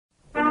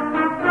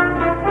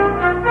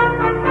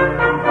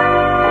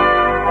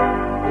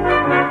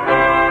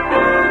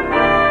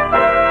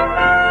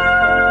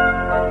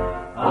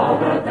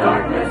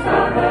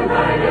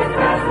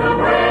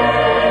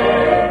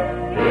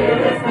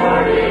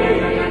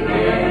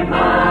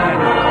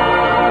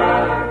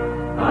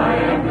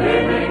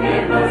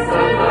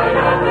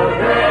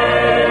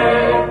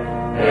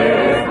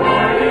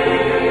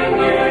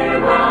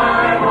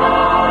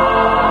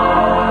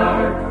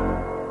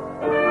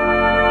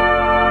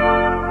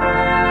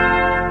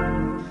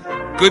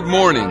Good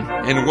morning,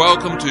 and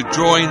welcome to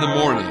Joy in the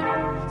Morning.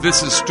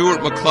 This is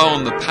Stuart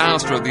McClellan, the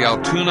pastor of the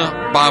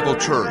Altoona Bible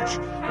Church.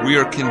 We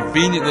are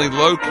conveniently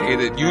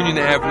located at Union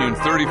Avenue and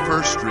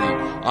 31st Street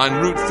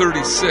on Route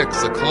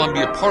 36, the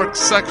Columbia Park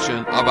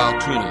section of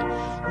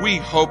Altoona. We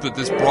hope that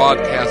this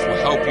broadcast will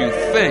help you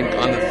think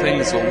on the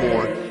things of the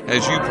Lord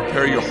as you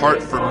prepare your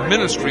heart for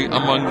ministry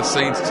among the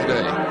saints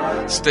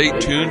today. Stay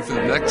tuned for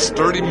the next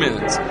 30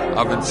 minutes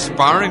of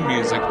inspiring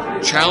music,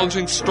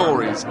 challenging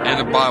stories,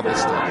 and a Bible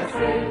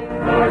study.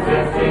 Lord,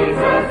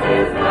 Jesus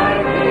is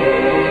my name.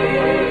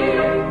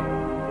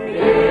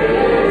 It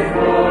is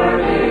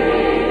morning.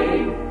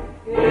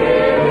 It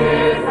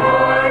is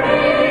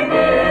morning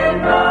in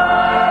my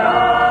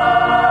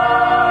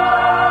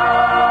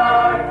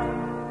heart.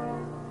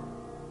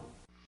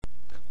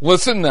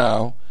 Listen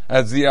now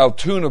as the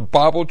Altoona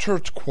Bible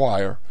Church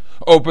Choir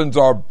opens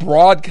our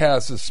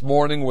broadcast this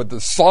morning with the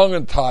song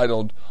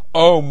entitled,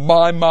 "Oh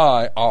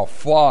My, I'll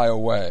Fly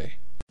Away."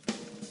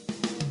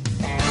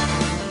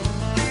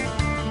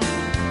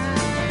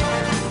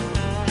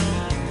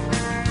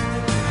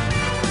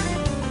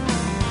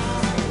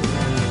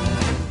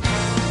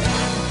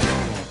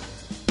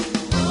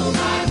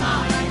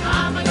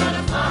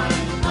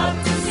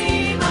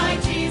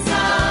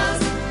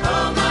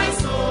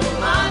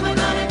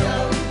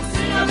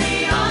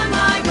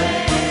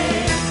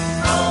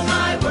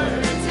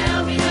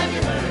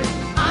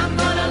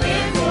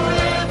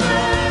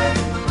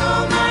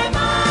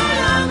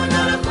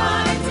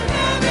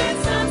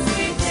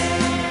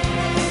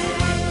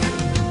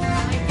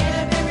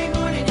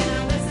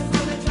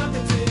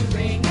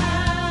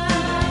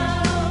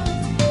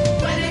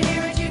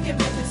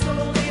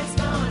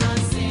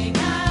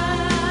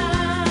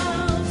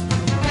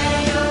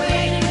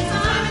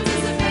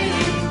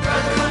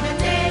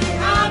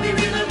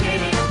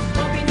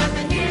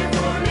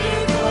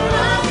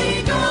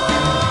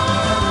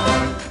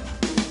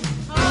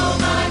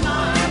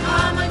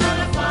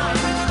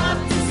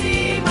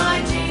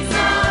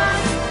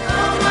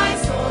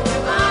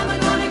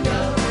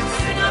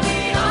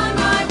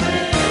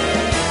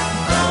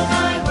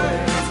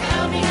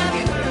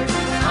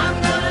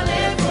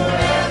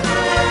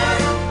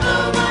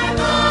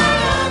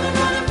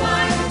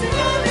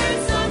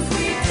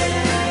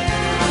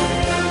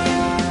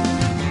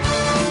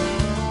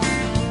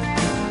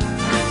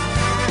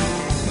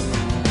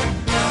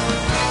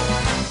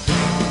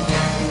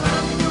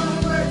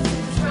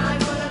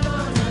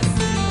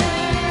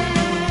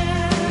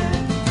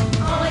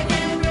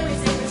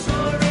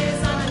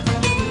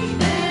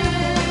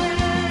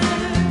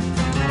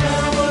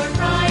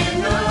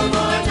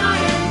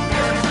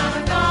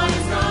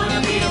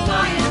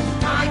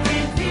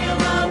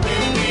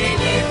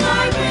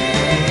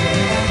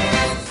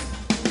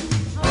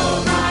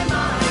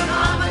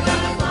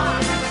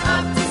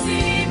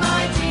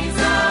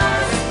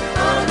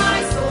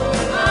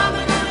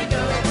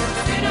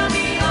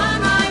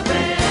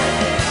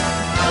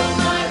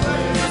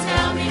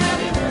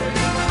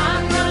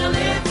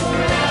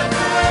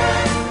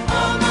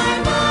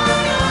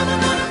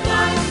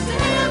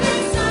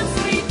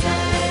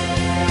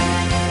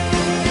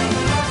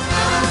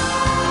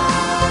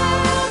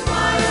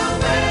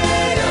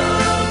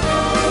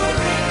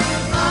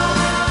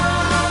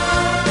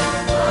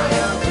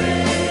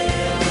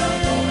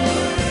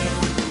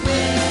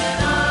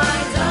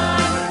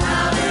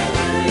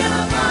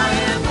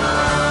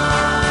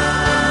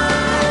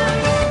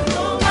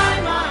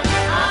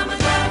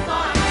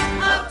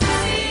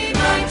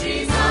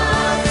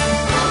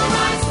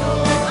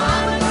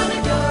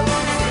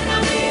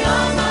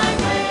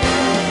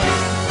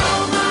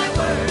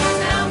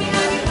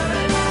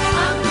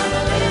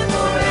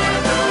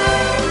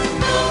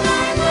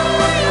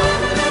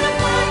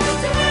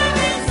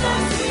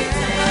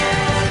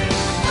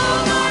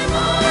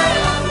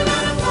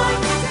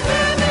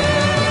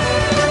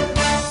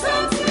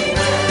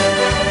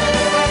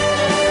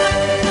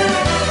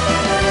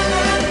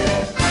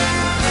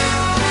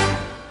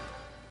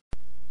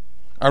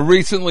 I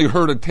recently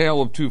heard a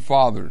tale of two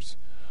fathers.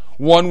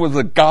 One was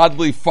a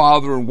godly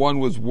father and one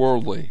was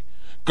worldly.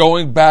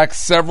 Going back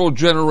several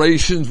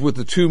generations with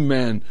the two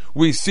men,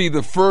 we see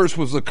the first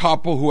was a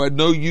couple who had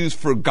no use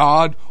for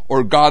God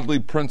or godly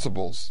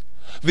principles.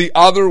 The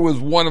other was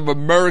one of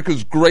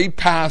America's great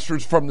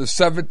pastors from the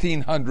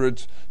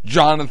 1700s,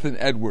 Jonathan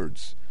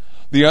Edwards.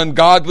 The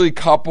ungodly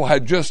couple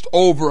had just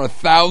over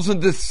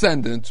 1,000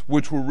 descendants,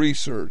 which were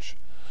researched.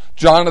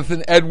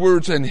 Jonathan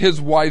Edwards and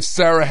his wife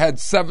Sarah had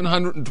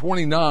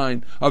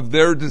 729 of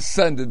their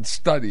descendants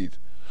studied.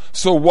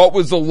 So what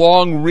was the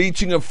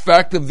long-reaching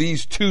effect of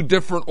these two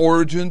different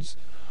origins?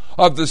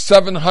 Of the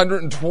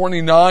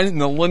 729 in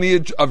the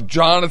lineage of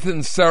Jonathan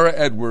and Sarah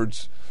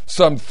Edwards,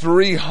 some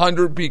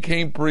 300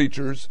 became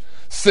preachers,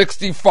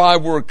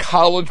 65 were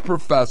college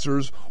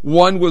professors,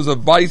 one was a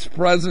vice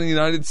president of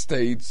the United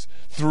States,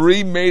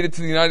 3 made it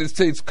to the United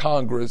States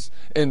Congress,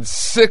 and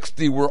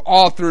 60 were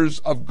authors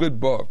of good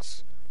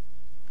books.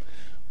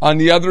 On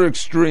the other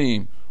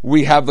extreme,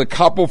 we have the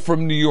couple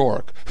from New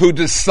York who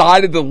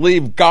decided to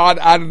leave God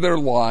out of their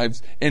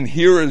lives, and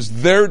here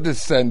is their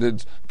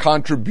descendants'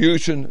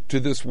 contribution to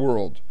this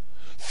world.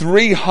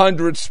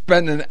 300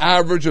 spent an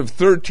average of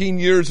 13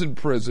 years in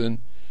prison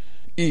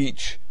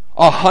each.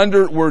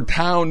 100 were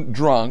town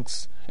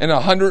drunks, and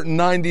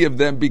 190 of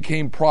them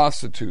became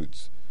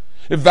prostitutes.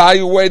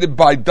 Evaluated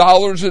by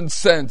dollars and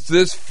cents,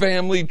 this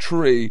family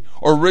tree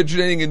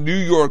originating in New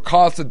York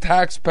cost the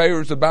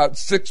taxpayers about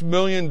 $6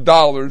 million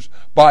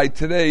by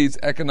today's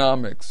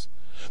economics.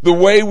 The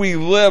way we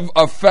live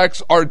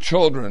affects our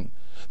children.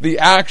 The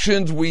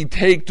actions we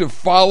take to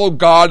follow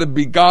God and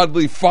be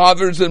godly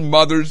fathers and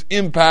mothers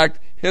impact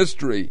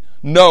history.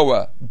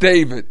 Noah,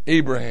 David,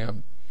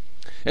 Abraham.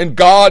 And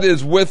God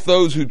is with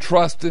those who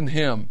trust in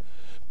Him.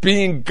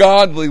 Being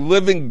godly,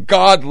 living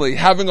godly,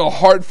 having a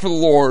heart for the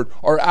Lord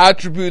are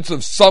attributes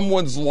of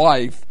someone's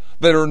life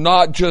that are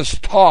not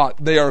just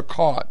taught, they are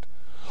caught.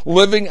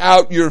 Living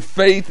out your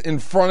faith in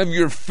front of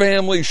your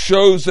family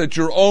shows that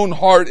your own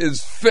heart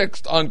is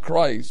fixed on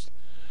Christ.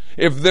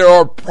 If there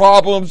are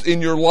problems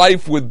in your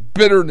life with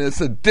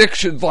bitterness,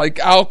 addictions like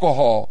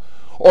alcohol,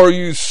 or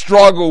you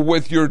struggle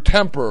with your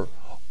temper,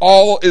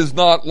 all is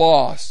not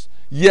lost.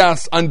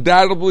 Yes,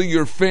 undoubtedly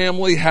your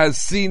family has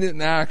seen it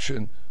in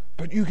action,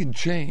 but you can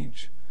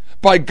change.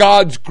 By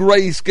God's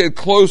grace, get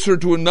closer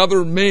to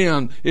another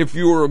man if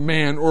you are a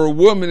man, or a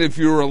woman if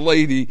you are a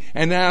lady,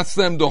 and ask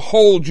them to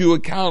hold you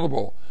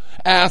accountable.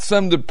 Ask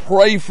them to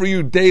pray for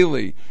you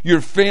daily. Your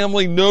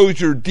family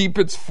knows your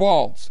deepest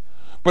faults.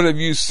 But if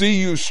you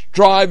see you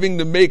striving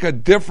to make a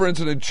difference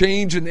and a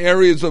change in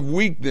areas of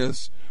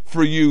weakness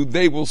for you,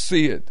 they will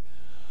see it.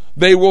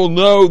 They will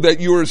know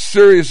that you are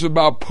serious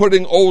about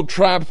putting old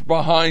traps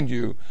behind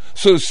you.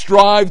 So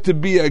strive to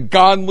be a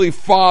godly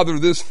father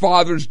this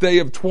Father's Day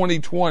of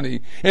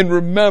 2020. And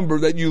remember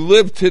that you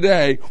live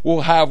today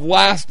will have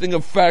lasting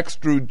effects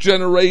through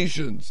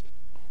generations.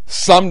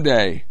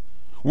 Someday,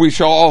 we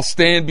shall all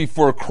stand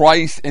before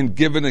Christ and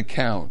give an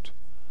account.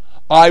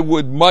 I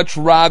would much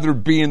rather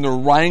be in the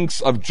ranks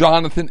of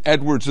Jonathan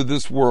Edwards of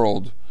this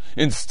world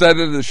instead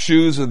of the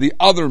shoes of the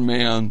other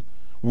man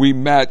we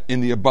met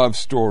in the above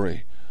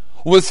story.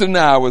 Listen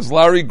now as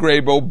Larry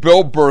Grabo,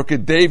 Bill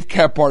Burkett, Dave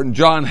Kephart, and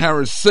John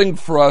Harris sing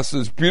for us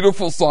this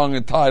beautiful song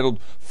entitled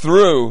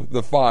Through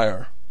the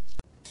Fire.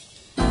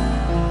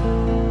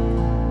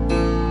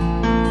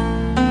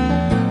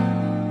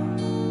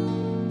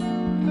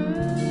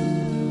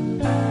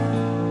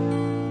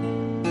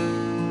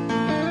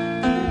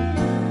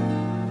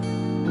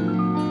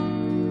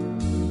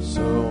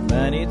 So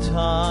many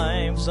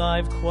times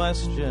I've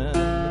questioned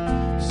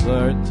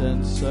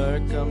certain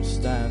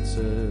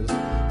circumstances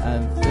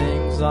and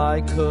things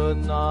I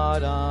could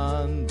not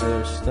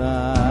understand.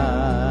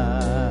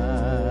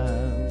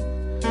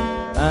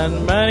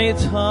 And many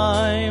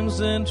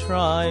times in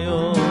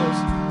trials,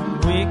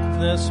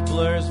 weakness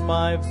blurs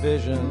my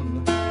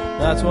vision.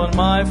 That's when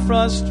my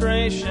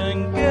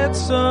frustration gets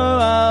so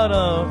out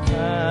of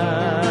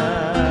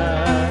hand.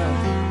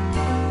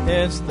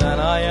 It's then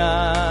I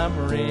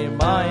am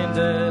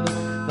reminded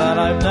that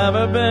I've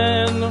never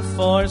been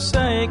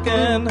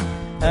forsaken,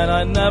 and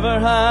I never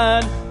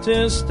had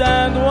to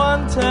stand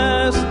one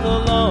test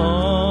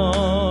alone.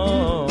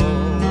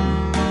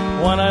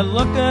 When I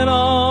look at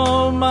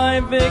all my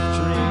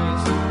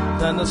victories,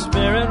 then the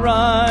Spirit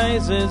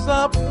rises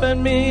up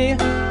in me,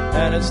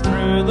 and it's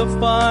through the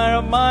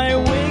fire my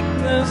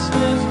weakness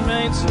is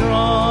made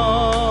strong.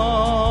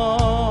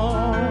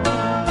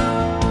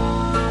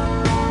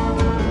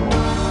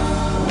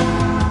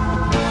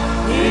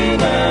 He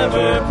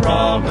never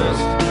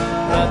promised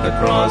that the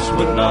cross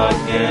would not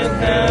get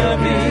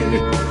heavy,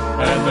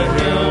 and the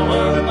hill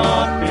would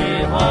not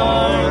be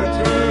hard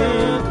to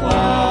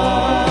climb.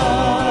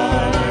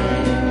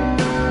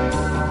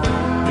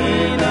 He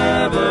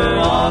never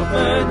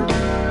offered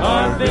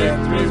our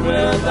victories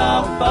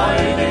without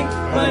fighting,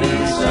 but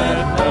He said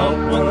help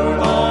would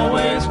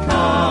always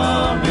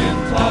come in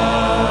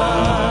time.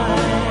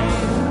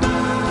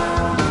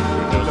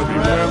 Just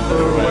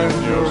remember when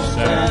you're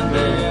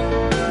standing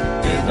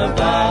in the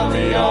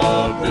valley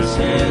of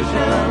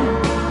decision,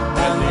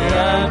 and the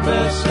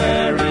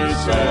adversary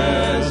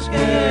says,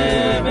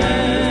 give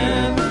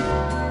in,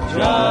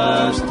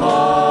 just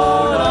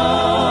hold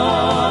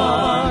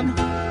on.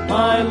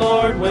 My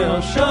Lord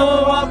will show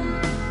up,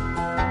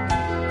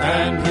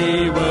 and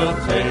He will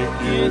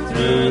take you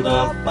through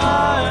the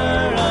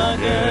fire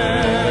again.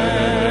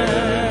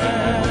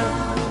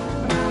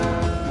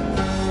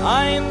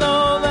 I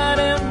know that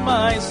in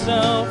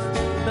myself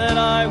that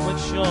I would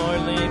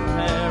surely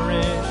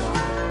perish,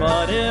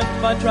 but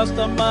if I trust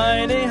the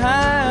mighty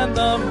hand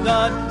of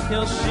God,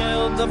 He'll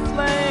shield the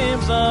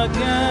flames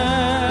again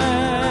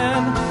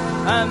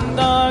and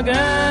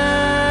again.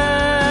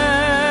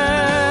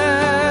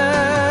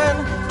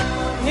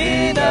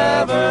 He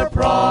never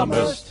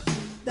promised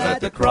that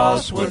the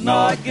cross would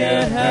not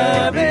get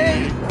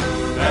heavy,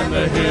 and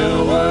the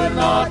hill would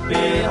not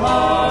be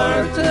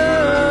hard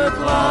to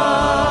climb.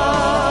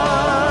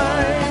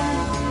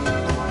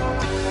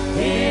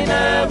 He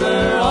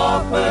never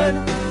offered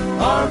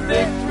our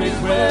victory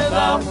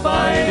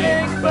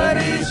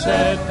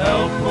said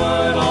help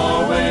would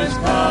always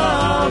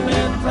come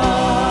in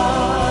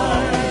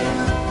time.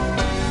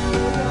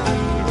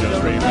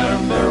 Just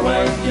remember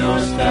when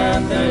you're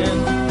standing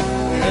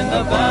in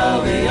the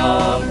valley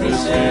of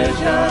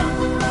decision,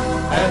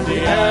 and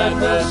the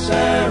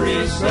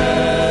adversary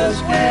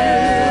says,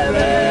 give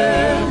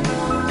in,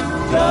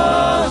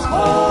 just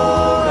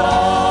hold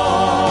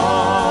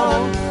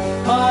on.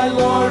 My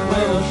Lord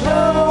will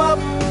show up,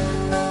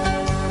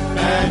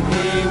 and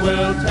He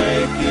will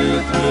take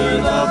you through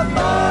the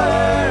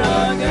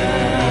fire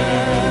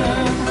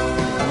again.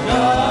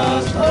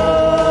 Just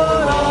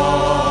hold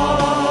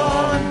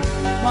on.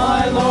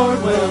 My Lord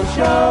will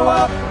show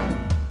up,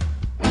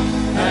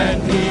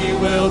 and He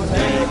will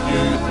take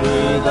you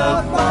through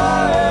the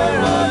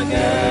fire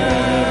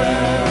again.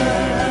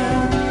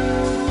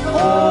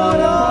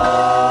 Hold on.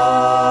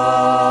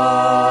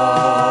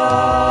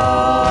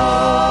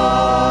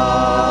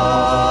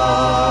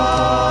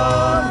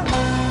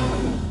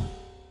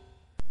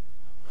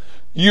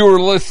 You are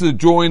listening to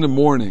Joy in the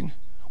Morning,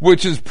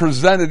 which is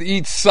presented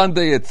each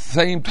Sunday at the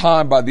same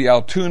time by the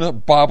Altoona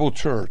Bible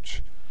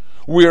Church.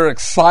 We are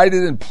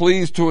excited and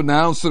pleased to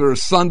announce that our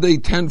Sunday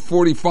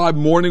 10:45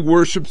 morning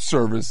worship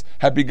service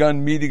have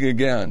begun meeting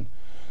again.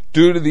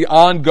 Due to the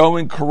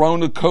ongoing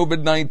corona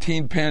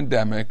COVID-19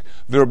 pandemic,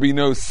 there will be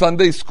no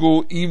Sunday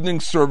school, evening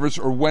service,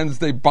 or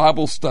Wednesday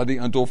Bible study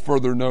until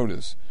further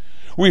notice.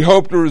 We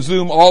hope to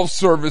resume all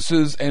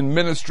services and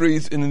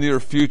ministries in the near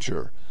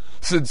future.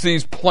 Since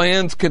these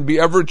plans can be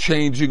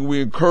ever-changing,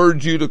 we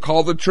encourage you to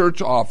call the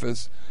church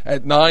office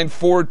at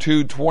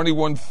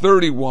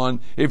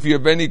 942-2131 if you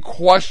have any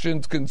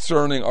questions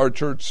concerning our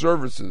church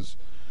services.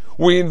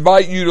 We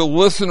invite you to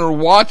listen or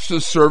watch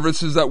the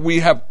services that we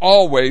have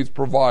always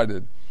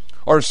provided.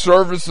 Our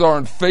services are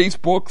on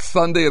Facebook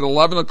Sunday at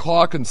 11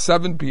 o'clock and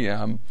 7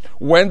 p.m.,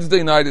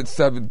 Wednesday night at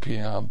 7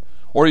 p.m.,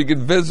 or you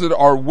can visit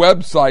our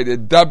website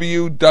at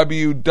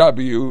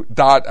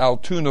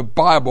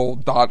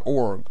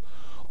www.altoonabible.org.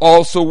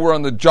 Also, we're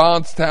on the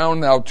Johnstown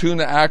and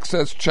Altoona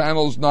Access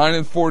Channels 9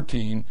 and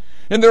 14,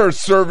 and there are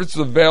services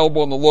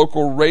available on the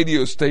local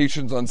radio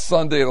stations on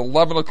Sunday at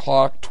 11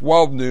 o'clock,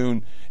 12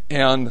 noon,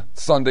 and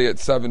Sunday at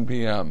 7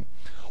 p.m.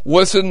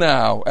 Listen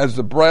now as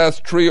the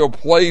brass trio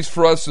plays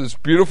for us this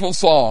beautiful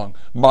song,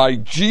 My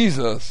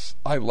Jesus,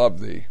 I Love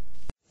Thee.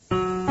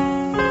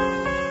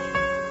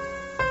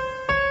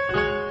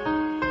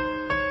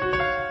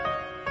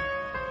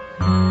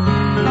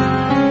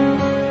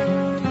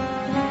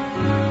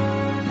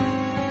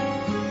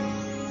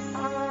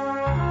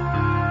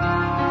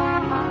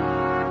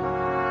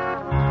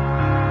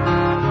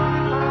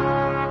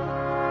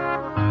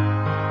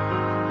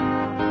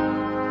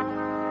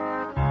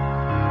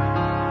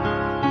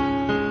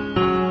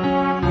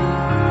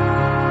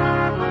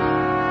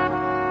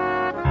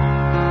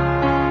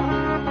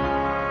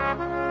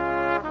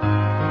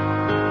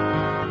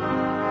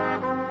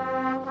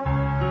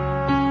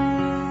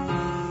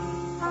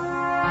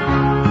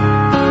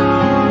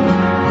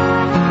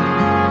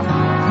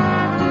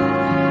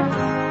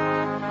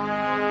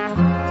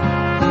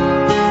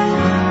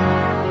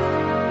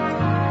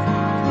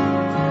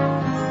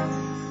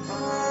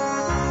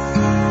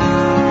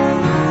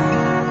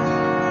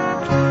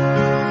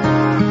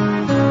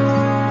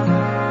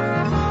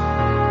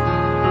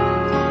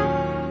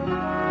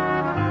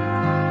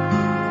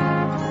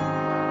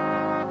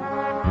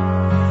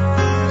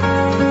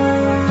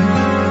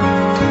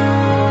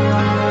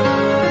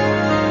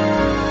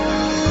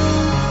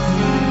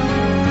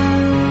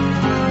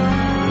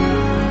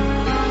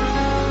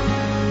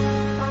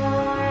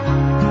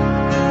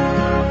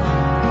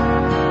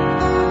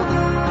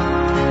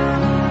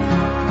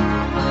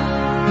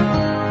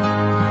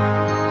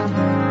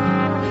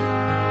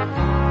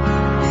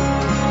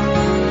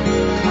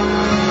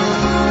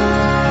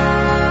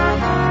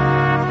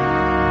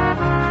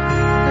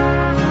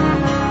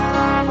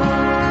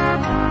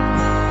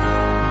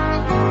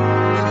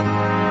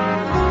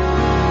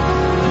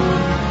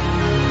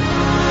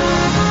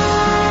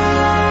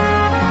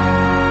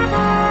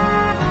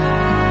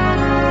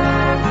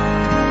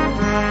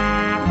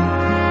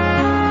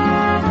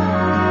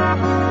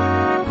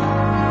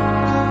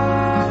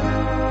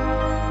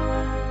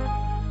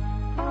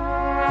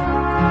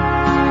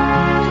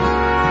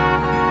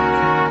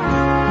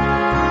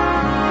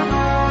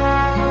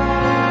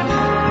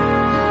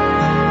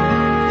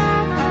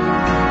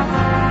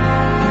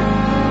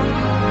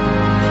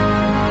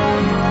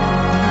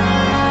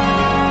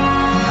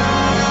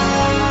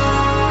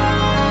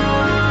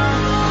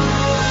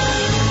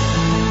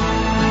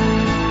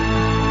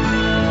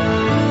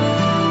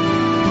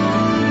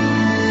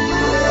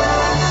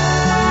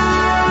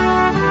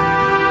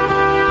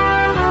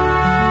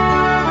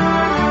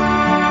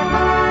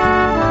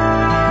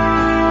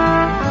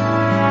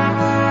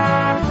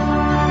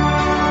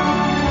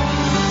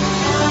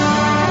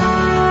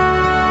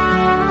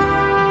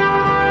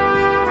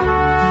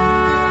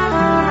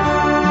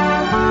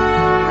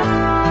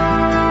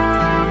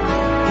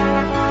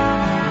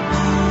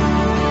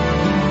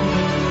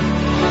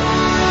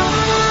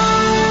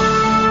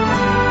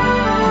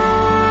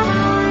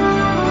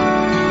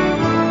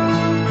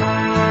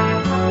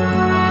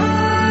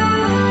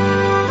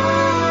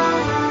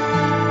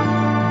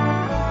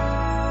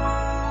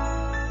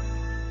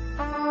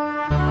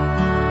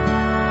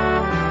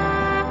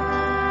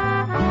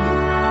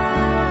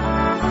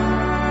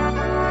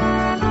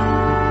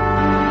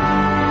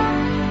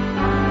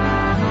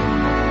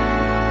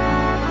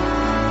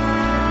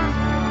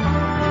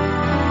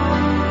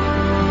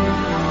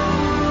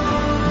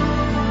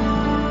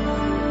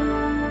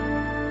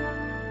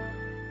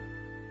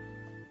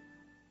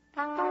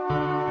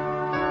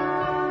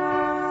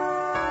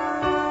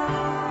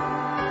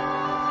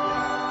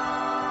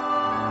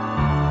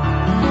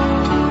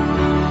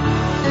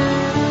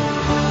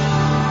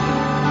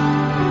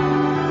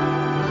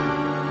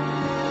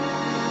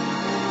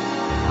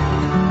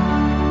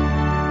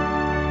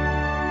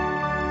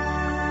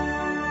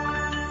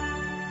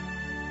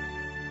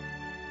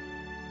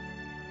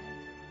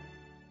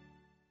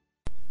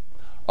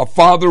 A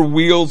father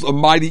wields a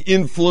mighty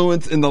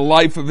influence in the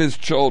life of his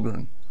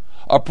children.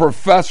 A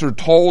professor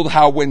told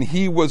how when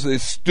he was a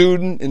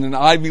student in an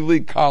Ivy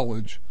League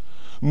college,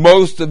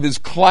 most of his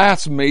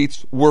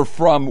classmates were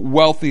from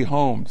wealthy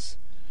homes.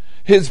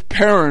 His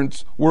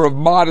parents were of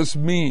modest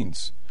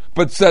means,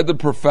 but said the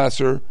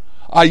professor,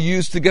 I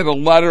used to get a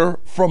letter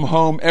from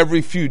home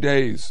every few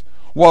days,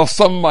 while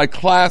some of my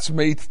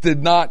classmates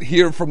did not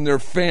hear from their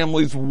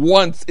families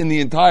once in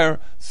the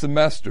entire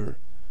semester.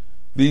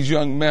 These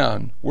young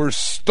men were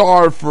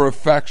starved for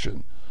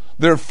affection.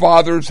 Their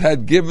fathers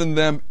had given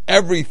them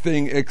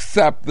everything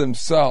except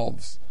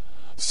themselves.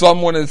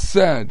 Someone has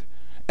said,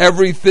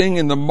 everything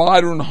in the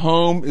modern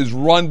home is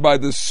run by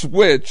the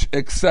switch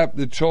except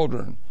the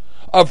children.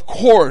 Of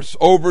course,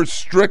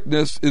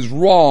 over-strictness is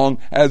wrong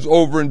as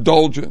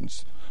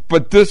overindulgence,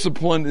 but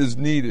discipline is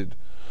needed.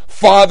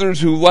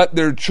 Fathers who let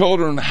their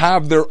children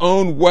have their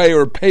own way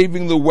are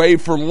paving the way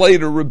for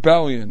later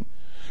rebellion.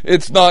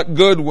 It's not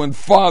good when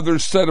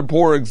fathers set a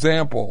poor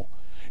example.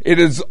 It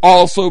has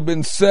also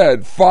been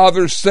said,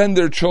 fathers send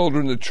their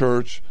children to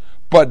church,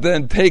 but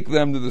then take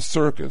them to the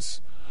circus.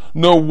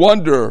 No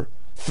wonder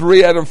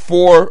 3 out of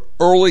 4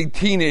 early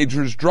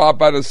teenagers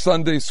drop out of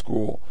Sunday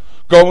school.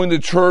 Going to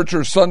church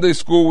or Sunday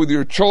school with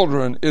your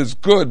children is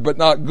good, but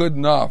not good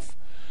enough.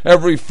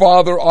 Every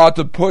father ought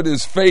to put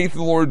his faith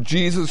in the Lord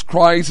Jesus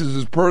Christ as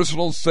his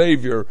personal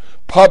Savior,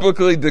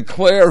 publicly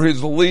declare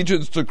his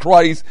allegiance to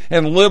Christ,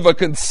 and live a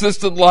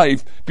consistent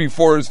life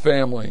before his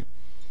family.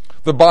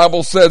 The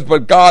Bible says,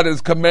 but God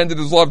has commended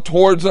his love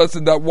towards us,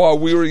 in that while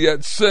we were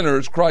yet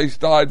sinners,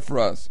 Christ died for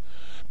us.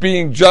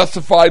 Being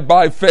justified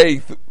by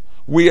faith,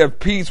 we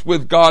have peace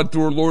with God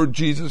through our Lord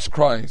Jesus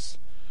Christ.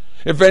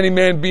 If any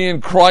man be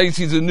in Christ,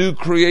 he's a new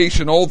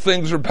creation. Old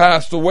things are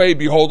passed away.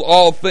 Behold,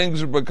 all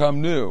things are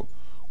become new.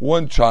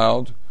 One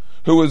child,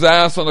 who was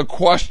asked on a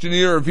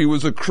questionnaire if he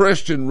was a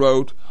Christian,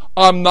 wrote,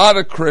 I'm not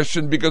a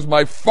Christian because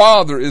my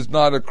father is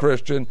not a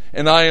Christian,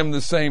 and I am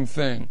the same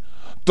thing.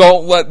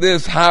 Don't let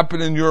this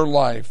happen in your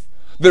life.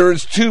 There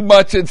is too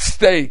much at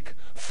stake.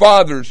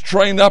 Fathers,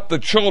 train up the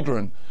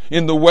children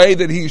in the way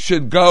that he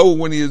should go.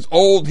 When he is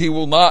old, he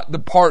will not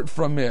depart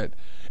from it.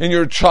 And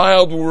your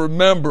child will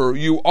remember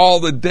you all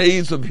the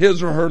days of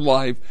his or her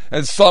life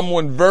as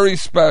someone very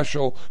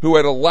special who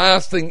had a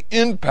lasting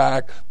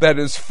impact that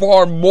is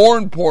far more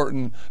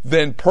important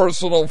than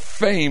personal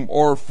fame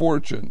or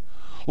fortune.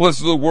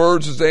 Listen to the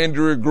words as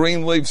Andrea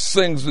Greenleaf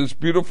sings this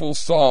beautiful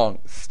song,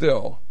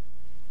 Still.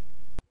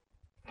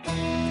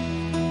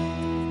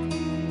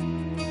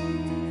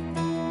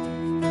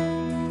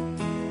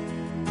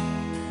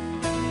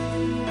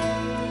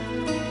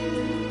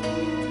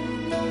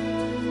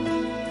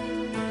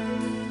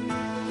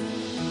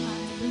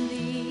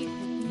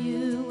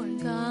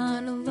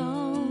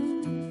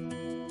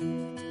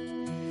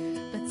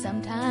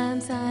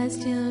 Sometimes I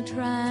still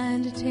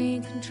trying to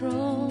take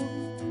control,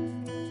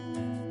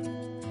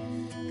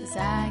 'cause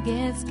I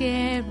get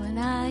scared when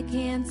I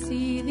can't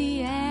see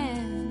the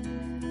end,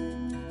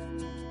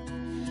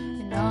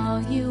 and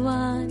all you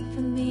want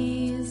from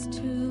me is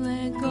to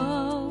let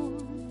go.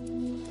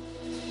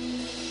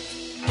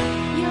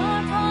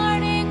 You're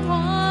parting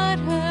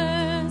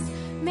waters,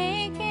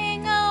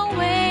 making a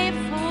way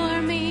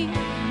for me.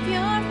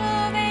 You're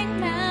moving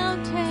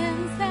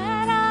mountains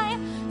that I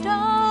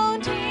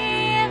don't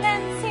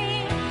even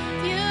see.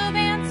 You've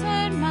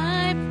answered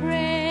my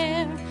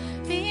prayer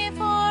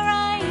before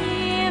I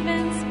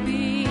even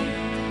speak.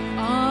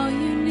 All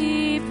you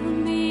need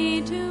from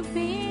me to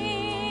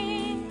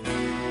be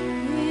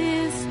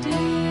is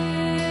still.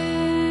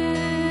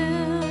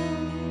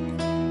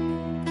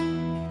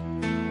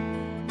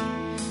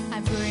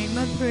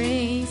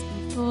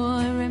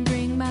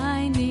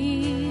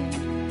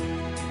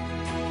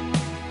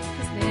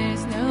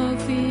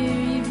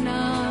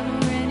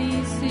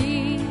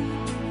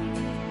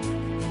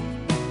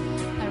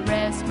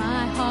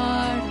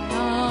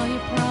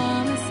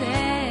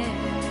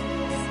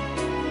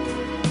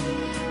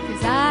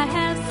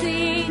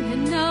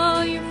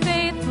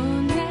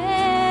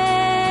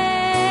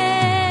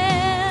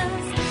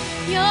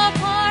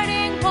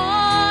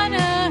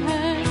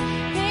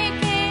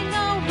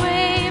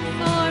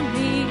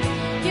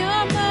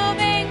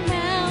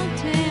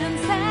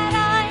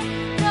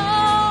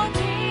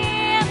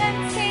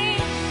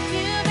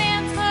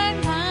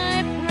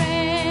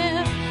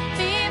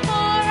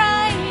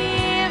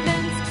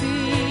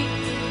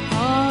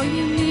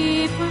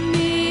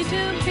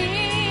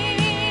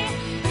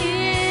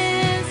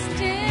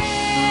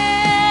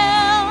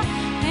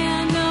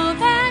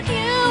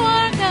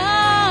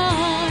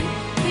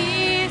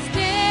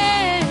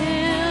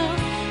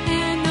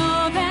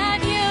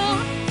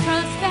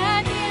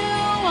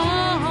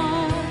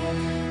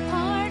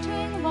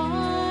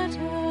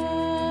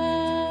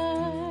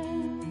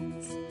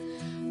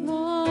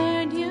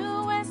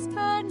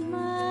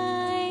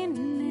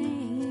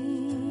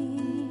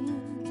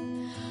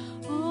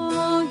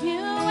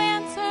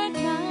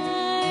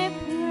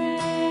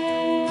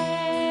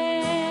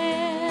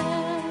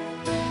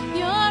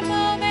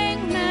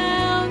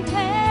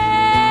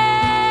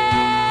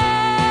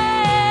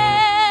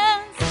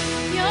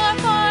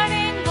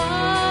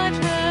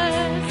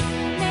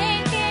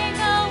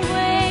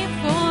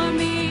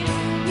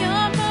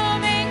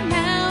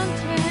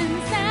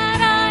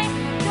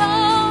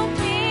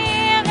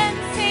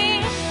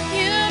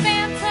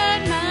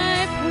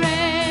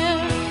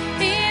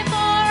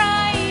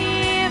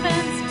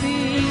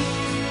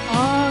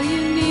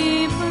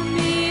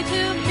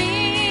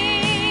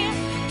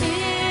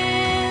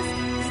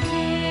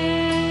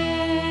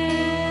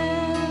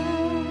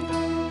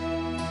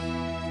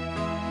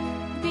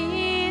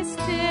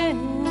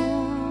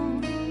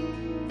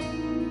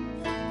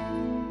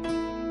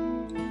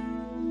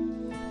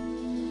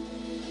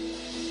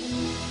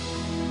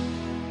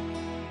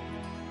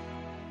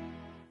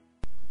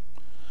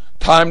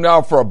 Time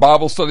now for a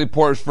Bible study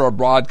portion for our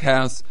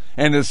broadcast.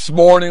 And this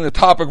morning, the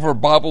topic of our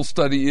Bible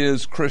study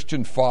is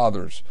Christian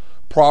fathers.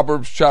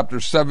 Proverbs chapter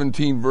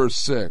 17, verse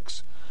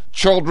 6.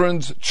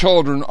 Children's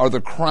children are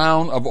the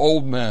crown of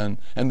old men,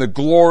 and the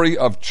glory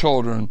of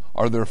children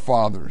are their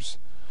fathers.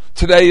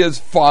 Today is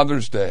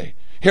Father's Day.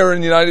 Here in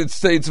the United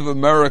States of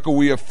America,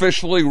 we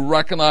officially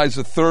recognize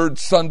the third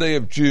Sunday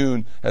of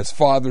June as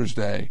Father's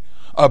Day.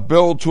 A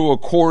bill to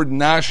accord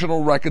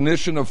national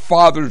recognition of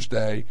Father's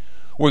Day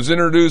was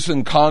introduced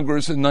in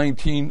Congress in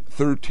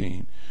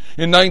 1913.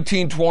 In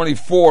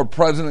 1924,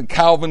 President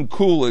Calvin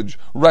Coolidge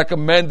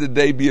recommended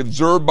they be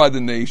observed by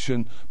the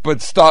nation,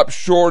 but stopped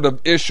short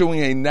of issuing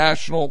a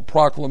national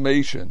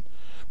proclamation.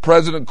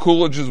 President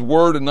Coolidge's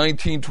word in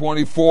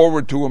 1924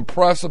 were to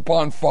impress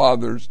upon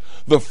fathers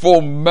the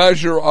full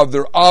measure of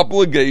their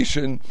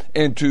obligation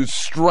and to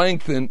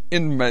strengthen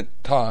intimate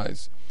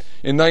ties.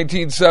 In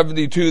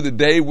 1972, the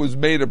day was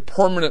made a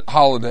permanent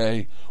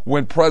holiday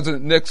when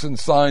President Nixon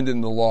signed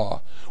into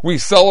law. We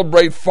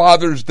celebrate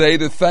Father's Day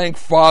to thank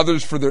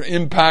fathers for their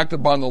impact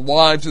upon the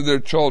lives of their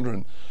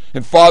children.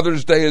 And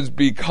Father's Day has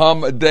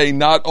become a day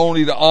not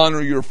only to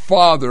honor your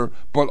father,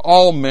 but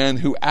all men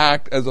who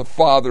act as a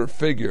father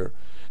figure.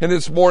 And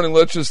this morning,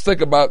 let's just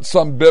think about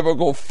some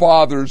biblical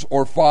fathers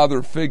or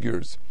father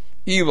figures.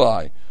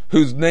 Eli,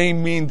 whose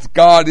name means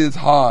God is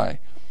high.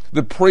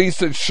 The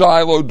priest at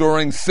Shiloh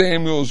during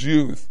Samuel's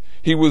youth.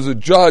 He was a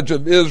judge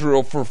of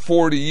Israel for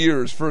 40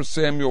 years, 1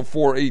 Samuel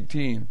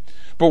 4:18.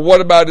 But what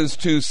about his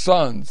two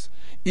sons?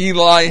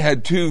 Eli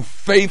had two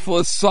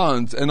faithless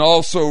sons and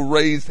also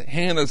raised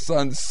Hannah's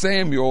son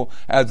Samuel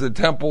as a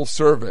temple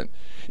servant.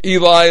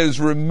 Eli is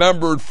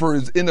remembered for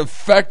his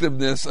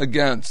ineffectiveness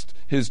against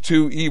his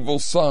two evil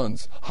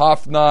sons,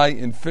 Hophni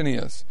and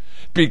Phinehas.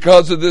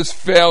 Because of this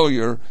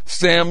failure,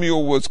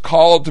 Samuel was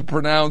called to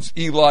pronounce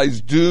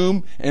Eli's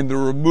doom and the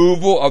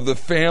removal of the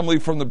family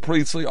from the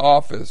priestly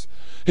office.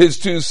 His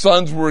two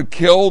sons were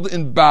killed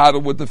in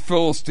battle with the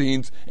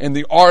Philistines, and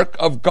the Ark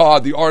of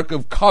God, the Ark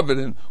of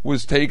Covenant,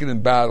 was taken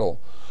in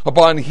battle.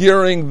 Upon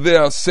hearing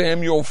this,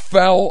 Samuel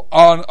fell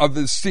out of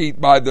his seat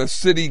by the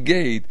city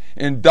gate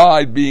and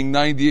died being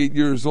 98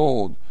 years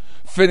old.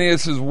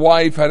 Phinehas'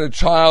 wife had a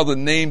child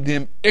and named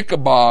him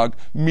Ichabod,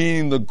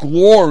 meaning the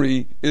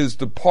glory is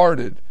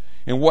departed.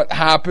 And what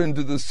happened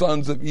to the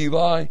sons of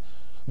Eli?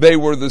 They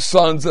were the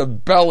sons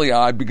of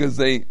Belial because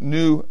they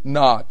knew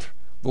not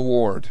the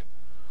Lord.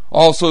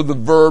 Also, the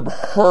verb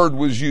heard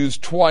was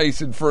used twice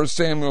in 1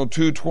 Samuel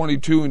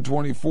 2:22 and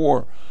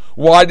 24.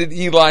 Why did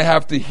Eli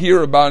have to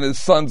hear about his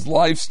son's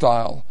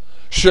lifestyle?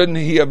 Shouldn't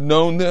he have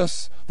known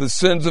this? The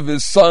sins of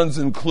his sons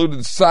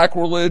included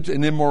sacrilege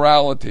and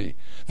immorality.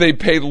 They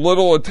paid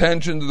little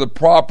attention to the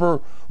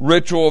proper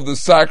ritual of the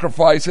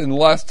sacrifice and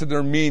less to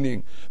their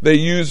meaning. They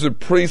used the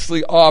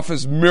priestly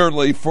office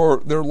merely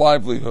for their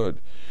livelihood.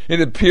 It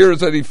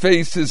appears that he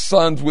faced his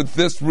sons with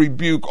this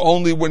rebuke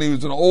only when he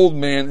was an old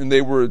man and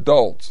they were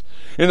adults.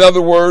 In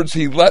other words,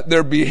 he let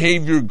their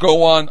behavior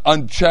go on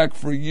unchecked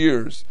for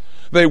years.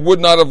 They would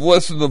not have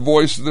listened to the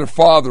voice of their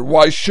father.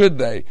 Why should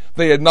they?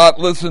 They had not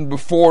listened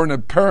before, and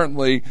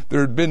apparently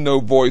there had been no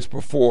voice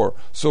before.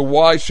 So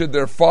why should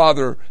their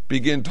father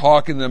begin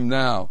talking to them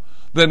now?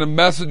 Then a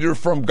messenger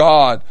from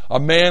God, a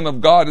man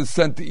of God, is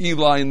sent to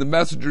Eli, and the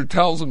messenger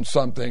tells him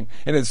something.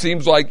 And it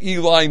seems like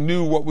Eli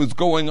knew what was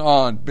going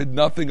on, but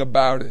nothing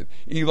about it.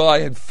 Eli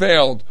had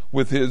failed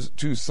with his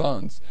two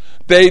sons.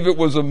 David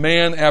was a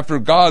man after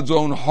God's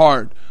own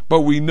heart,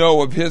 but we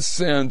know of his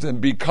sins, and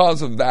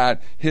because of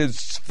that,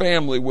 his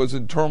family was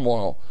in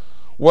turmoil.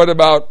 What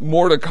about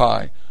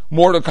Mordecai?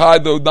 Mordecai,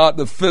 though not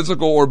the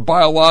physical or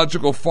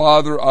biological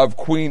father of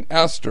Queen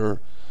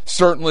Esther,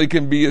 certainly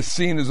can be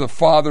seen as a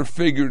father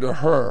figure to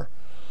her.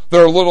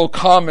 There are little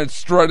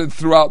comments threaded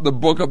throughout the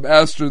book of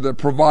Esther that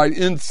provide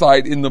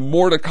insight into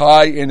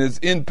Mordecai and his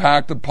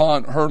impact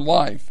upon her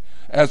life.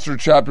 Esther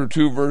chapter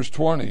 2, verse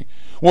 20.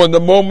 When the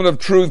moment of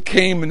truth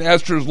came in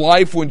Esther's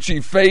life, when she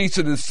faced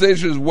a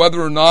decision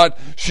whether or not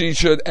she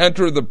should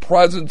enter the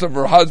presence of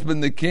her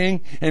husband the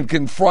king and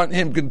confront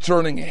him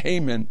concerning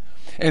Haman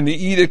and the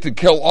edict to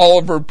kill all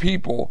of her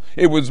people,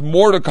 it was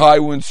Mordecai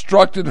who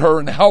instructed her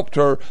and helped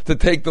her to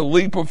take the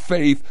leap of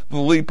faith, the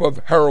leap of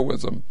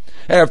heroism.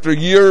 After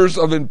years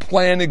of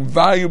implanting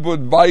valuable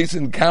advice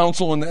and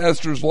counsel in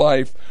Esther's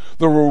life,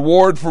 the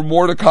reward for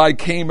Mordecai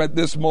came at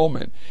this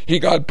moment. He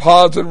got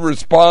positive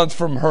response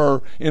from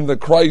her in the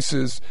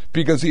crisis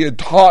because he had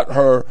taught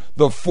her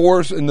the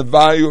force and the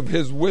value of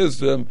his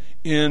wisdom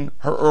in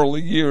her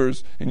early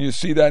years. And you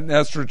see that in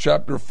Esther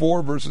chapter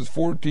 4, verses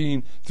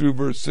 14 through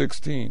verse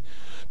 16.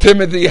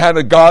 Timothy had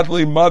a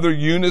godly mother,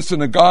 Eunice,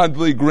 and a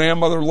godly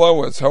grandmother,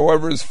 Lois.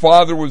 However, his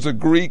father was a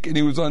Greek and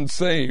he was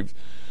unsaved.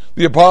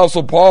 The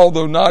Apostle Paul,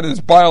 though not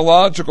his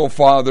biological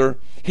father,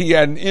 he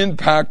had an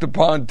impact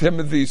upon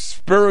Timothy's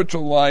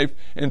spiritual life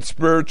and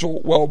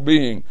spiritual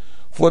well-being.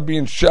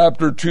 Philippians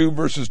chapter 2,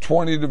 verses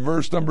 20 to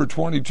verse number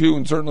 22,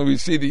 and certainly we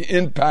see the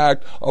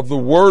impact of the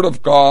Word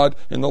of God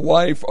in the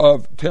life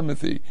of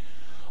Timothy.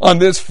 On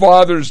this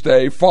Father's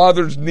Day,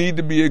 fathers need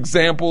to be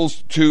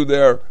examples to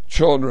their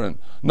children.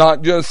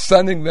 Not just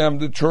sending them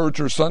to church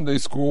or Sunday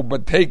school,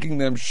 but taking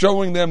them,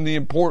 showing them the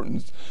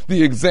importance,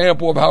 the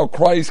example of how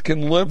Christ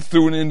can live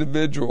through an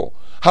individual.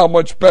 How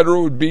much better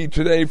it would be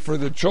today for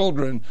the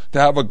children to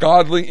have a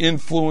godly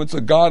influence,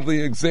 a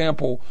godly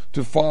example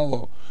to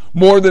follow.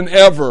 More than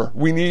ever,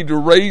 we need to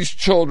raise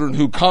children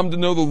who come to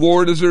know the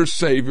Lord as their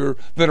Savior,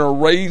 that are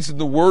raised in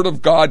the Word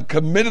of God,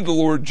 committed to the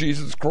Lord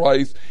Jesus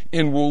Christ,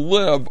 and will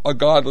live a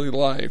godly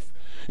life.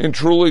 And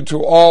truly,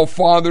 to all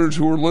fathers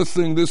who are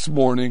listening this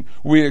morning,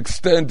 we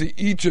extend to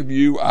each of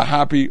you a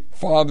happy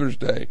Father's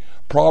Day.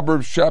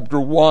 Proverbs chapter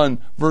 1,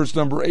 verse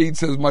number 8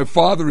 says, "My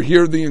father,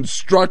 hear the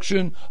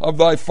instruction of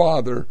thy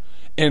father,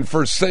 and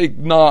forsake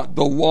not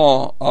the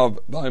law of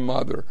thy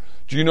mother."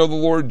 Do you know the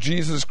Lord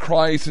Jesus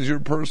Christ is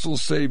your personal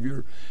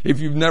Savior? If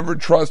you've never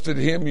trusted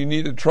Him, you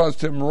need to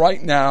trust Him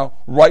right now,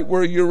 right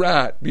where you're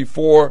at,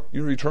 before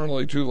you're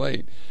eternally too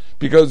late.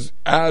 Because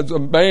as a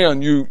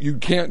man, you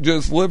can't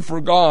just live for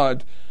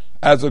God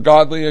as a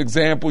godly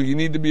example. You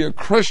need to be a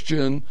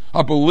Christian,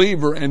 a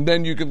believer, and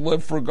then you can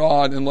live for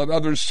God and let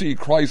others see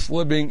Christ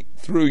living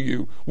through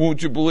you.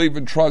 Won't you believe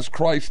and trust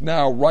Christ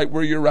now, right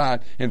where you're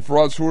at? And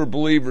for us who are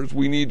believers,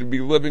 we need to be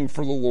living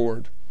for the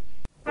Lord.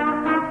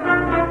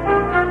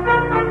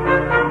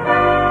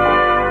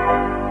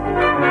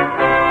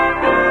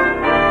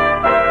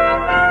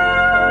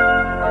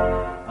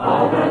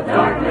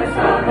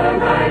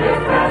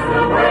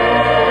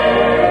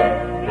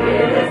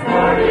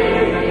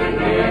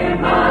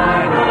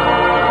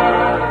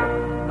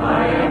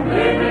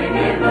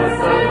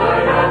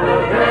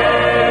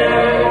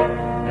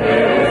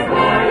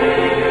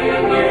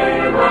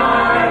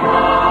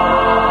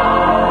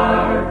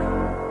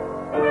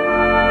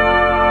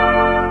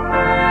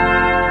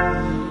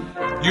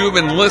 You have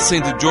been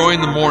listening to Joy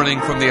in the Morning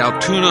from the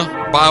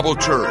Altoona Bible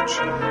Church.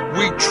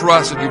 We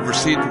trust that you've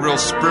received a real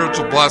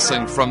spiritual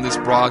blessing from this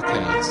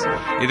broadcast.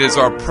 It is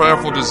our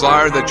prayerful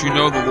desire that you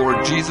know the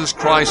Lord Jesus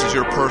Christ is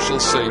your personal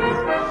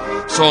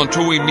Savior. So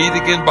until we meet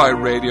again by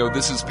radio,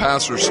 this is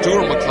Pastor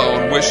Stuart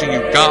McClellan wishing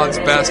you God's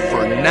best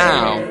for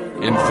now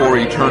and for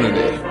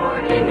eternity.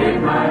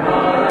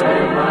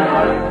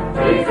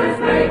 Jesus,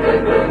 make the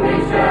gloomy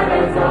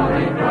shadows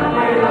only one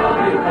day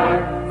all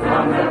depart.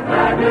 From the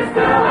gladness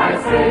still I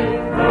see,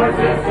 Lord,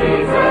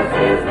 Jesus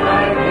is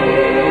my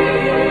King.